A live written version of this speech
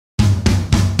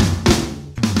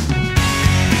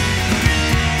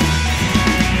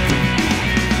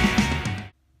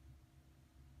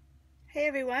Hey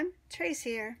everyone, Trace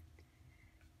here.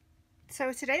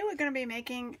 So today we're going to be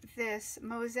making this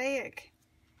Mosaic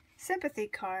Sympathy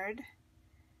card,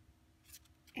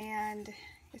 and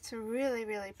it's really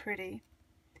pretty,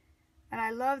 and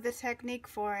I love the technique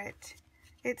for it.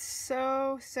 It's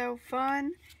so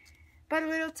fun, but a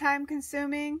little time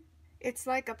consuming. It's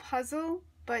like a puzzle,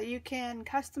 but you can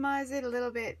customize it a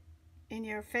little bit in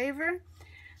your favor,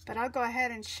 but I'll go ahead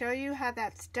and show you how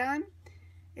that's done.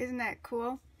 Isn't that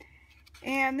cool?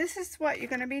 And this is what you're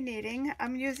going to be needing.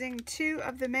 I'm using 2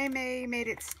 of the Made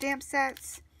It stamp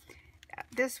sets.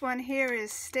 This one here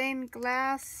is stained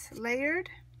glass layered.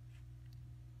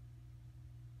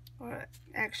 Or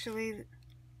actually,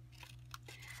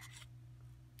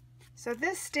 so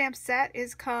this stamp set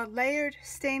is called Layered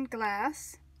Stained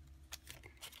Glass.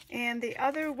 And the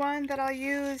other one that I'll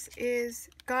use is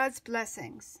God's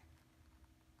Blessings.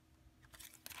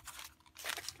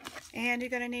 And you're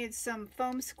going to need some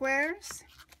foam squares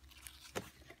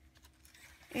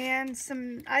and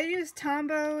I use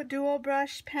Tombow dual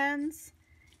brush pens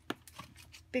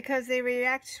because they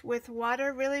react with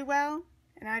water really well,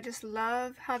 and I just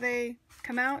love how they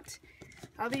come out.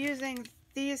 I'll be using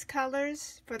these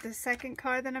colors for the second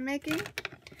card that I'm making.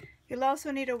 You'll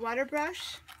also need a water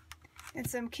brush and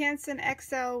some Canson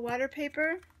XL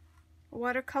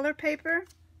watercolor paper,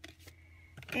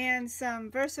 and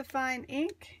some VersaFine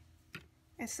ink,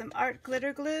 and some art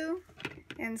glitter glue,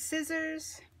 and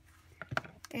scissors,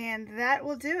 and that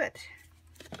will do it.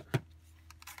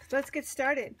 Let's get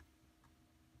started.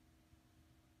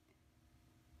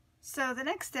 So the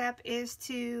next step is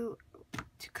to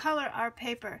color our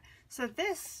paper. So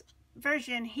this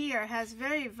version here has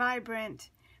very vibrant,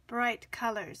 bright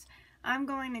colors. I'm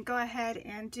going to go ahead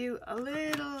and do a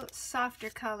little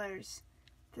softer colors,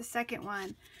 the second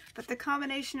one, but the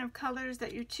combination of colors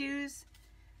that you choose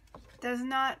does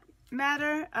not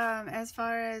matter, as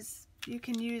far as you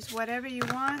can use whatever you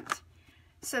want.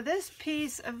 So this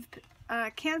piece of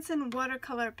Canson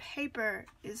watercolor paper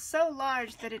is so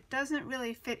large that it doesn't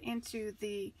really fit into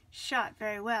the shot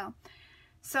very well.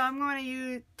 So I am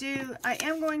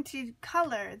going to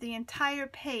color the entire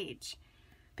page,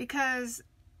 because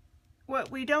what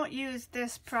we don't use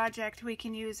this project, we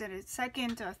can use in a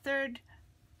second or third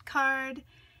card.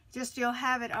 Just you'll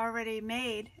have it already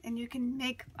made, and you can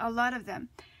make a lot of them.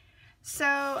 So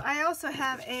I also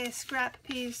have a scrap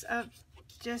piece of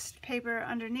just paper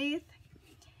underneath,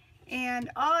 and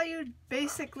all you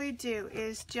basically do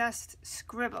is just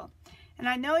scribble. And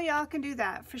I know y'all can do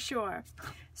that for sure.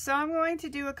 So I'm going to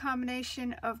do a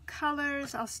combination of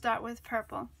colors. I'll start with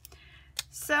purple.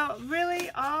 So really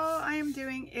all I am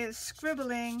doing is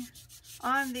scribbling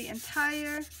on the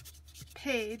entire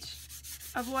page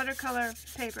of watercolor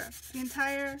paper, the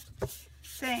entire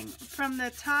thing, from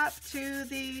the top to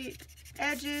the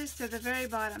edges to the very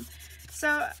bottom.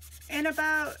 So in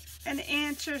about an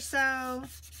inch or so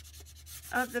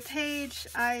of the page,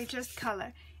 I just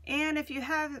color. And if you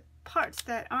have parts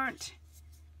that aren't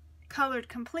colored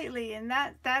completely, and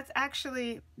that's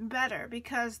actually better,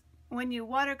 because when you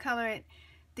watercolor it,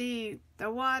 the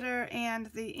water and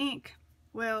the ink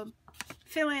will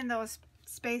fill in those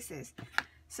spaces.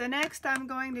 So next I'm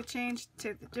going to change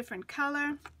to a different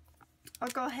color. I'll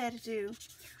go ahead and do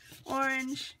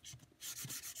orange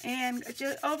and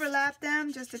just overlap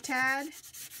them just a tad.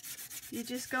 You're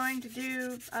just going to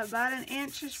do about an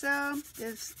inch or so.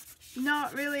 There's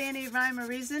not really any rhyme or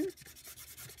reason.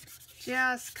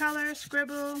 Just color,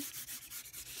 scribble,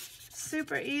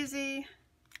 super easy.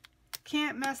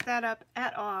 Can't mess that up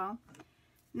at all.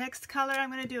 Next color, I'm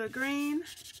going to do a green.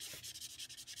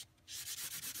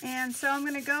 And so I'm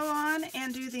going to go on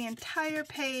and do the entire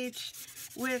page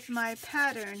with my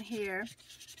pattern here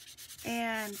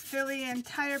and fill the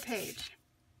entire page.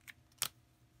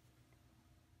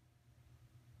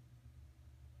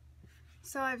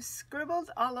 So I've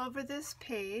scribbled all over this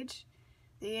page,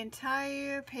 the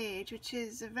entire page, which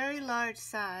is a very large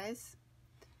size.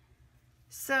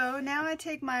 So now I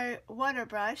take my water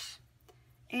brush,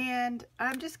 and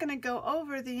I'm just going to go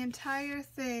over the entire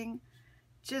thing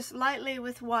just lightly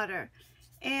with water.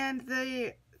 And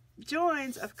the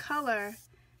joins of color,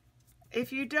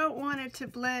 if you don't want it to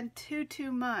blend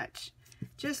too much,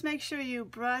 just make sure you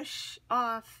brush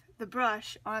off the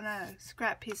brush on a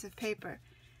scrap piece of paper.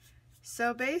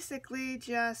 So basically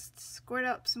just squirt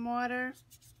up some water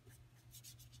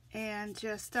and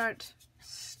just start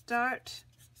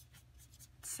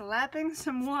slapping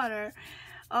some water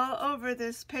all over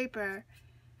this paper.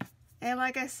 And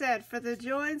like I said, for the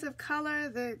joins of color,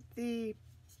 the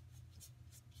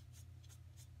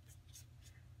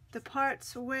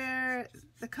parts where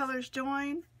the colors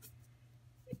join,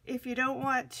 if you don't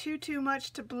want too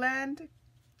much to blend,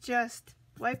 just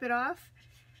wipe it off.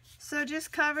 So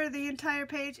just cover the entire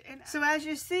page. And so as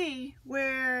you see,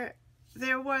 where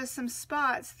there was some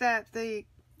spots that the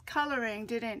coloring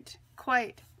didn't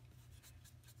quite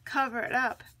cover it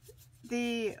up,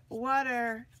 the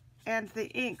water and the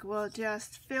ink will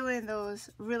just fill in those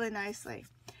really nicely.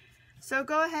 So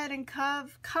go ahead and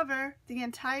cover the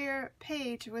entire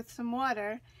page with some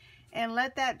water and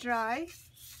let that dry.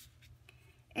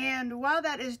 And while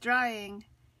that is drying,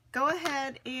 go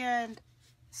ahead and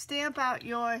stamp out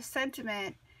your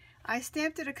sentiment. I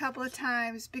stamped it a couple of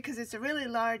times because it's a really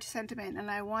large sentiment and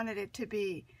I wanted it to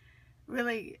be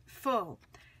really full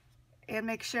and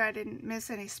make sure I didn't miss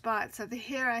any spots. So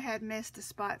here I had missed a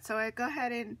spot, so I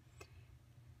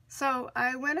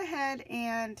went ahead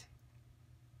and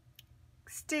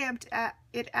stamped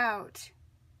it out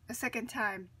a second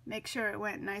time, make sure it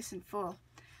went nice and full.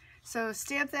 So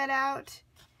stamp that out,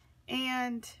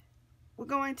 and we're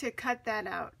going to cut that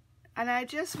out. And I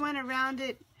just went around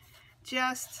it,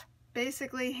 just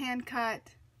basically hand cut,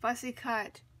 fussy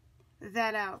cut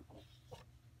that out.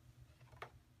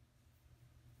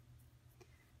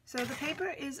 So the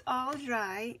paper is all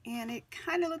dry, and it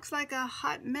kind of looks like a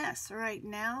hot mess right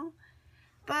now,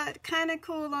 but kind of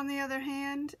cool on the other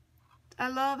hand. I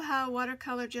love how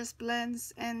watercolor just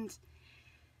blends and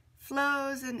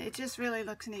flows, and it just really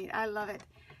looks neat. I love it.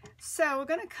 So we're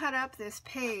going to cut up this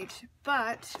page,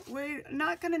 but we're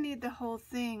not going to need the whole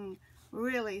thing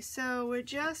really. So we're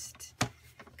just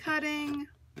cutting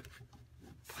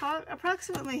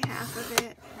approximately half of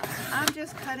it. I'm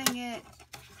just cutting it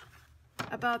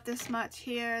about this much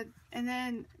here, and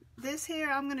then this here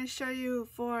I'm going to show you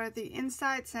for the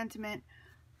inside sentiment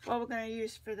what we're going to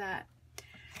use for that.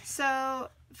 So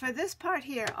for this part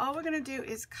here, all we're going to do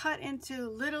is cut into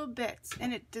little bits,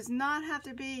 and it does not have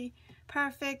to be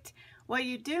perfect. What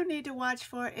you do need to watch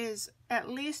for is at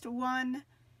least one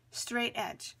straight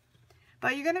edge,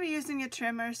 but you're going to be using a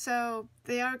trimmer, so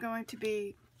they are going to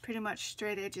be pretty much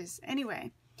straight edges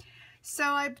anyway. So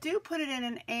I do put it in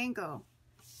an angle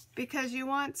because you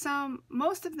want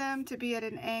most of them to be at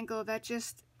an angle. That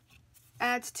just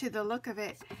adds to the look of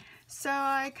it. So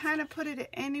I kind of put it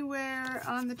anywhere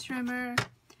on the trimmer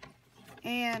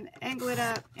and angle it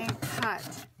up and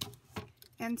cut.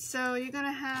 And so you're going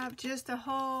to have just a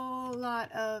whole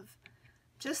lot of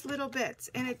just little bits,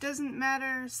 and it doesn't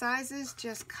matter sizes,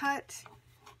 just cut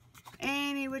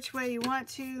any which way you want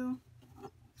to.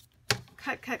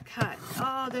 Cut,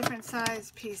 all different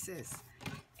size pieces.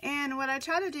 And what I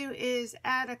try to do is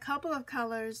add a couple of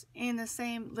colors in the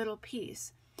same little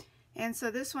piece. And so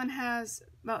this one has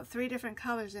about 3 different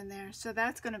colors in there, so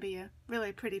that's going to be a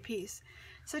really pretty piece.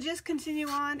 So just continue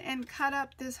on and cut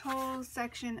up this whole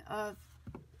section of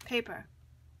paper.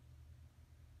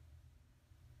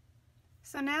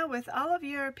 So now with all of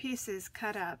your pieces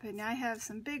cut up, and I have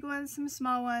some big ones, some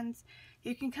small ones,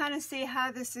 you can kind of see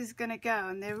how this is going to go,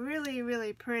 and they're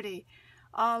really pretty.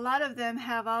 A lot of them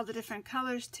have all the different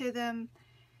colors to them.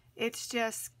 It's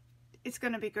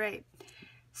going to be great.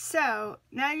 So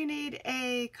now you need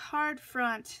a card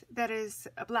front that is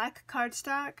a black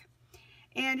cardstock,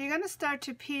 and you're going to start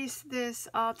to piece this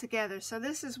all together. So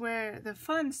this is where the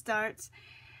fun starts.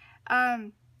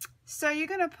 So you're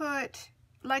going to put,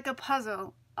 like a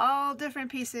puzzle, all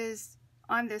different pieces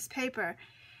on this paper.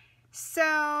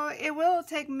 So it will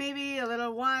take maybe a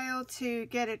little while to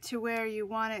get it to where you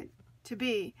want it to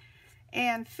be,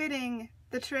 and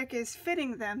the trick is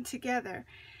fitting them together.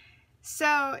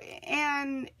 So,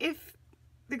 and if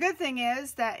the good thing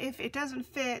is that if it doesn't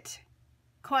fit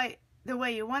quite the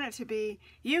way you want it to be,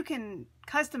 you can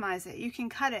customize it. You can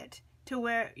cut it to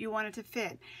where you want it to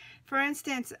fit. For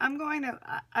instance,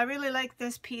 I really like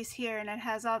this piece here, and it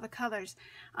has all the colors.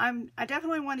 I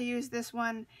definitely want to use this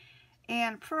one,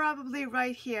 and probably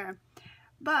right here.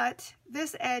 But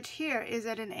this edge here is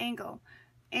at an angle,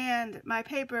 and my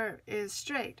paper is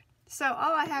straight. So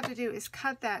all I have to do is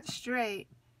cut that straight,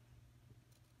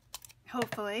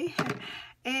 hopefully,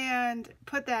 and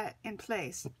put that in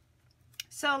place.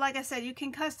 So like I said, you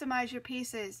can customize your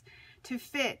pieces to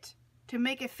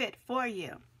make it fit for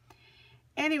you.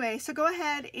 Anyway, so go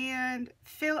ahead and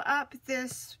fill up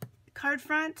this card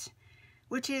front,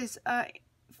 which is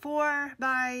 4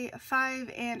 by 5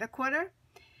 1/4.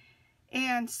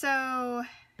 And so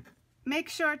make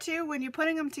sure too, when you're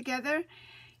putting them together,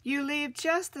 you leave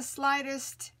just the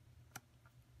slightest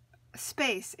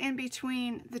space in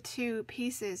between the 2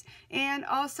 pieces, and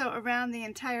also around the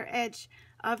entire edge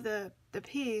of the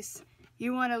piece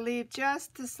you want to leave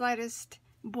just the slightest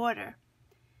border.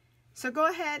 So go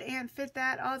ahead and fit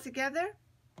that all together,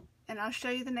 and I'll show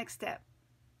you the next step.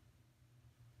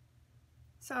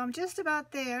 So I'm just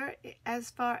about there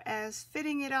as far as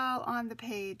fitting it all on the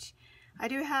page. I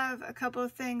do have a couple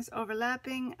of things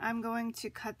overlapping. I'm going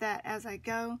to cut that as I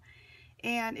go.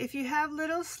 And if you have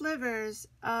little slivers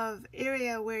of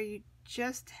area where you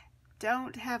just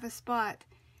don't have a spot,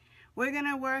 we're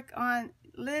going to work on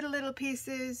little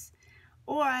pieces,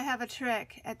 or I have a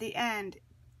trick at the end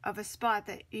of a spot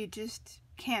that you just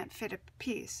can't fit a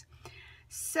piece.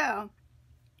 So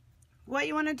what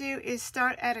you want to do is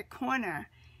start at a corner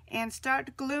and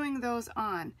start gluing those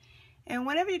on. And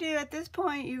whatever you do at this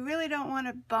point, you really don't want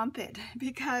to bump it,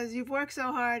 because you've worked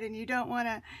so hard and you don't want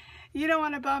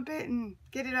to bump it and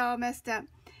get it all messed up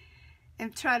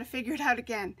and try to figure it out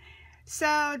again.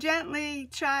 So gently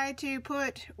try to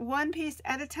put one piece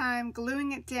at a time,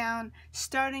 gluing it down,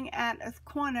 starting at a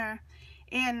corner.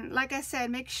 And like I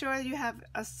said, make sure you have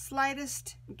a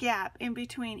slightest gap in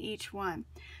between each one.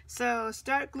 So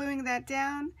start gluing that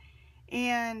down,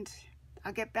 and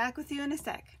I'll get back with you in a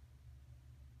sec.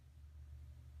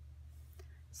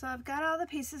 So I've got all the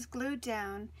pieces glued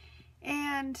down,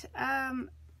 and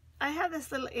I have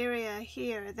this little area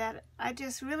here that I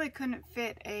just really couldn't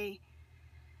fit a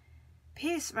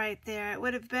piece right there. It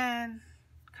would have been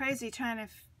crazy trying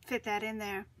to fit that in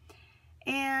there.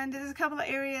 And there's a couple of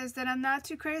areas that I'm not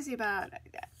too crazy about.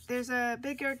 There's a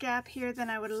bigger gap here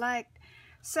than I would like.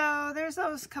 So there's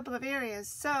those couple of areas.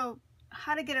 So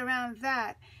how to get around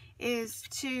that is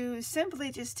to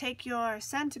simply just take your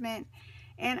sentiment,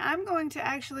 and I'm going to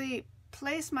actually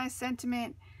place my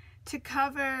sentiment to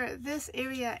cover this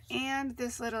area and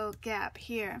this little gap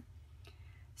here.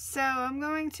 So I'm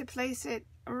going to place it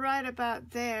right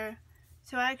about there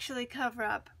to actually cover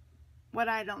up what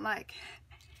I don't like.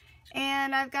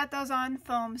 And I've got those on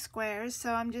foam squares,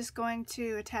 so I'm just going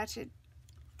to attach it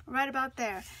right about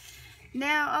there.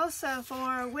 Now also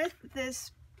with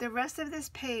this, the rest of this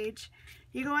page,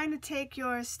 you're going to take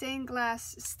your stained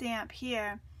glass stamp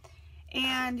here,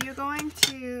 and you're going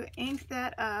to ink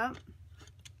that up,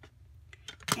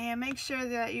 and make sure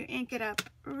that you ink it up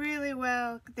really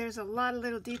well. There's a lot of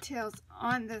little details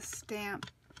on this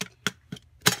stamp,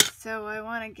 so I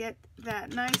want to get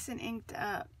that nice and inked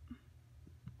up.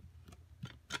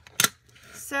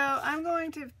 So I'm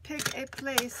going to pick a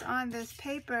place on this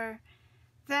paper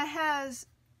that has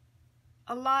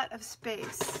a lot of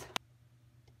space.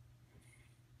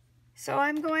 So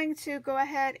I'm going to go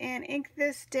ahead and ink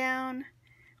this down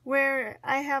where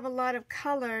I have a lot of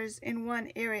colors in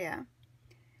one area.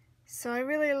 So I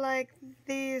really like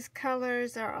these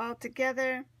colors are all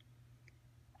together.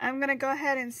 I'm going to go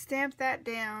ahead and stamp that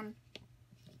down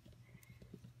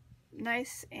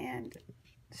nice and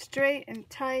straight and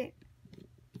tight,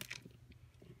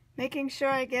 making sure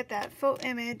I get that full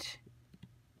image.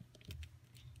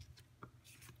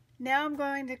 Now I'm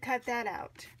going to cut that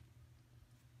out.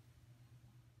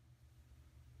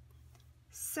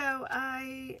 So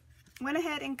I went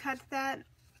ahead and cut that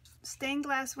stained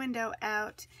glass window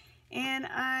out, and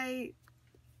I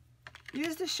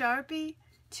used a Sharpie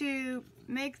to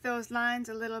make those lines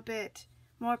a little bit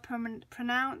more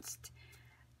pronounced.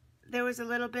 There was a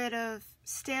little bit of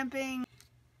stamping,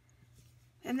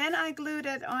 and then I glued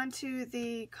it onto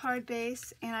the card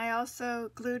base, and I also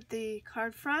glued the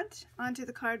card front onto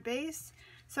the card base.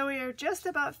 So we are just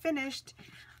about finished.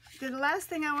 The last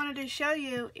thing I wanted to show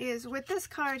you is with this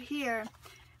card here,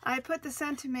 I put the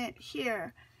sentiment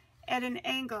here at an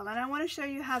angle, and I want to show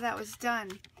you how that was done.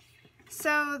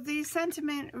 So the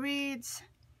sentiment reads,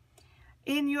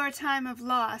 "In your time of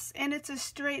loss," and it's a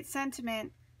straight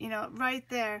sentiment, you know, right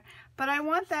there. But I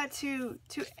want that to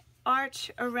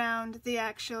arch around the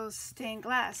actual stained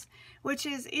glass, which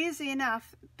is easy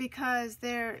enough because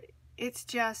it's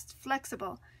just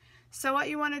flexible. So what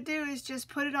you want to do is just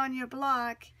put it on your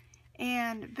block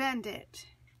and bend it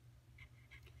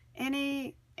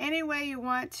any way you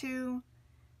want to.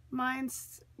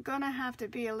 Mine's gonna have to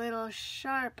be a little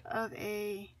sharp of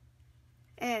a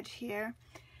edge here.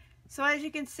 So as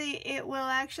you can see, it will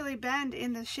actually bend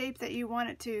in the shape that you want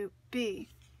it to be.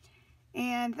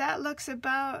 And that looks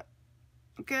about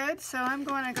good, so I'm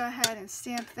going to go ahead and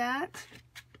stamp that.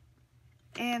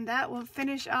 And that will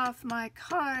finish off my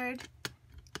card.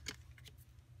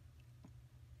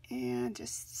 And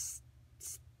just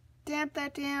stamp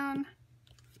that down.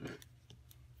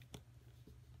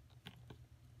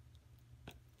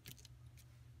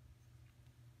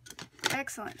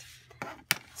 Excellent.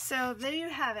 So there you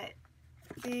have it.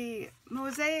 The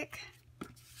Mosaic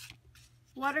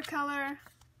watercolor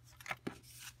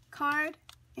card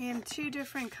in 2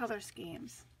 different color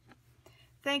schemes.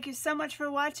 Thank you so much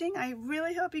for watching. I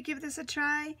really hope you give this a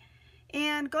try,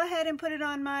 and go ahead and put it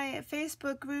on my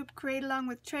Facebook group, Create Along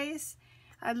with Trace.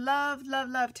 I'd love, love,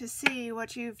 love to see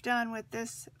what you've done with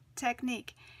this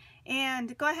technique.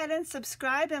 And go ahead and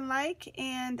subscribe and like,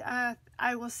 and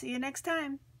I will see you next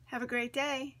time. Have a great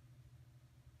day.